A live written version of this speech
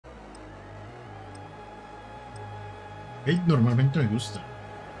Normalmente me gusta.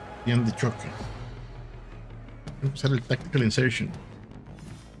 Bien de choque. Voy a usar el Tactical Insertion.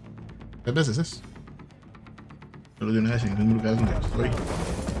 3 veces es. Solo de una vez en el mismo lugar donde estoy.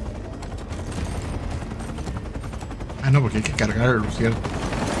 Ah, no, porque hay que cargarlo, ¿cierto?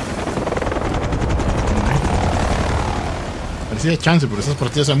 Parecía chance, pero esas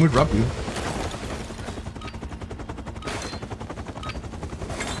partidas son muy rápido.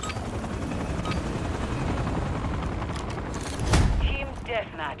 Team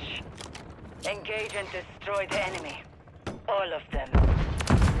Deathmatch. Engage and destroy the enemy. All of them.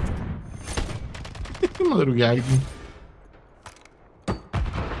 Madrugué a alguien.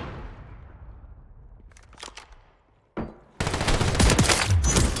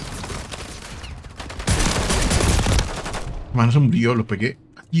 Mano, se murió, lo pegué.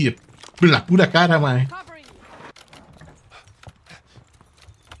 Y de la pura cara, man.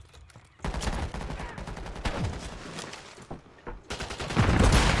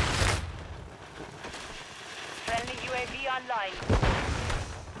 Friendly UAV online.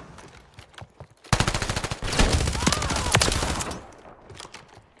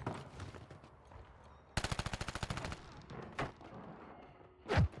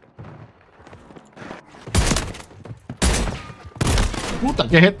 Puta,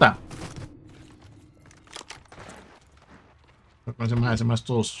 ¿qué es esta? Ese más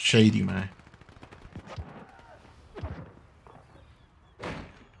todo shady, man.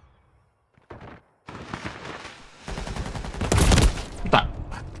 Puta.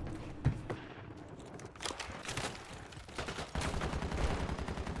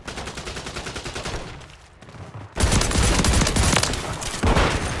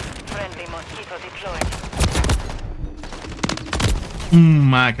 Friendly mosquito deployed.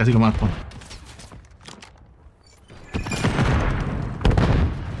 Man, casi lo mato.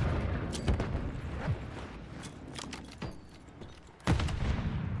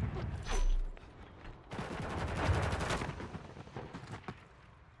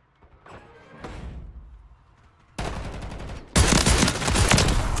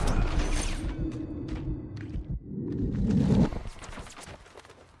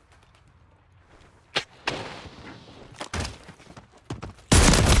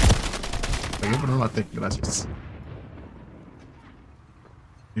 Pegué, pero no maté, gracias.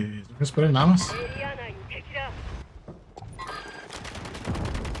 Tengo que esperar nada más.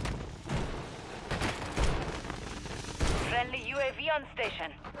 Friendly UAV on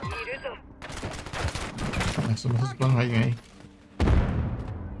station. Eso no se supone alguien ahí.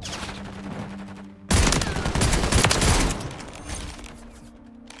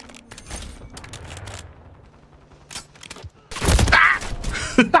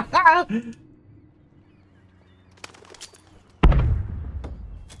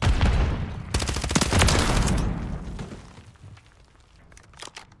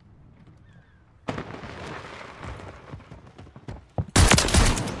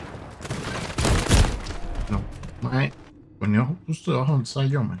 No, mae. Ponía justo debajo donde estaba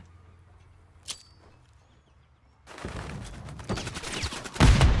yo, mae.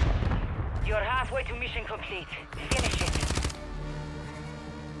 You're halfway to mission complete. Finish it.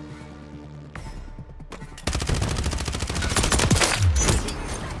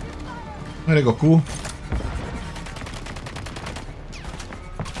 Muere Goku.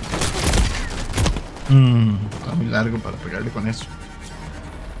 Está muy largo para pegarle con eso.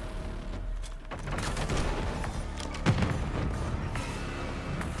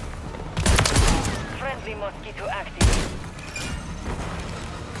 Friendly mosquito active.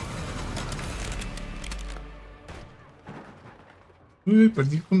 Uy,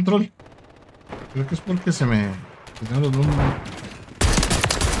 perdí el control. Creo que es porque se me... que tengo los dos...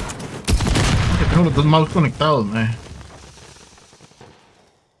 que tengo los dos mouse conectados, mae.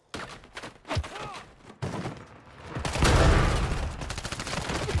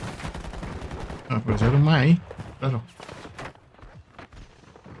 Aparecieron un mae ahí. Claro.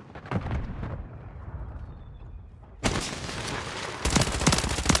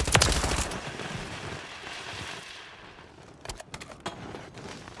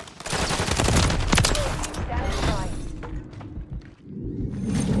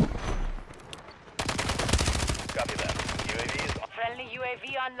 Friendly UAV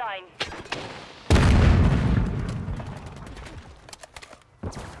online.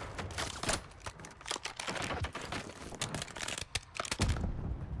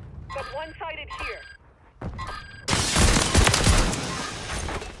 Got one-sided here.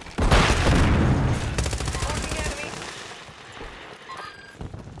 Marking enemy.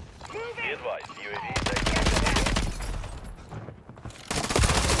 Be advised, UAV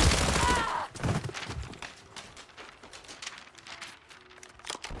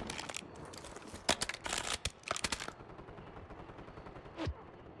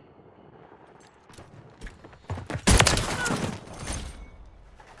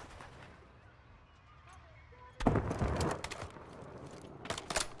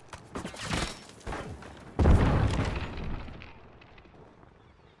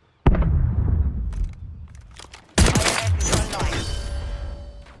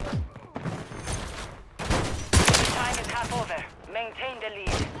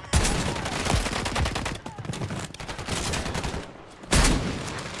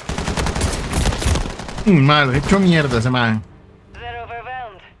Mal, hecho mierda ese man. They're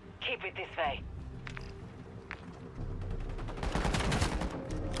overwhelmed. Keep it this way.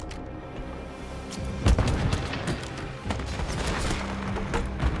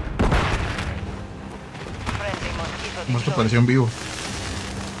 Friendly mosquito Como esto deployed. pareció en vivo.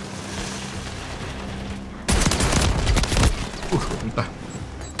 Puta.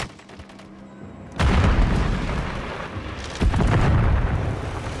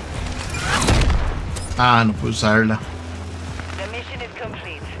 Ah, no puedo usarla. The mission is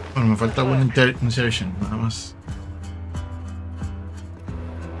complete. Bueno, me falta una insertion, nada más.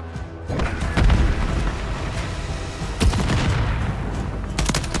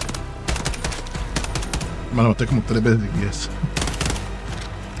 Me la maté como 3 veces seguidas.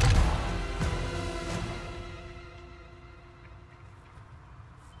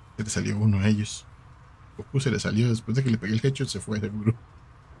 Se le salió uno a ellos. Goku se le salió después de que le pegué el headshot, se fue seguro.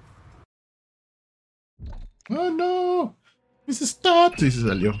 ¡Oh no! ¡Mis stats! Y se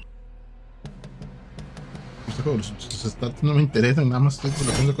salió. Los stats no me interesan, nada más estoy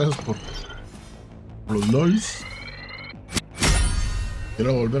colocando cosas por los LOLs.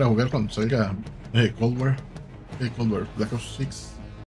 Quiero volver a jugar cuando salga Cold War, Black Ops 6.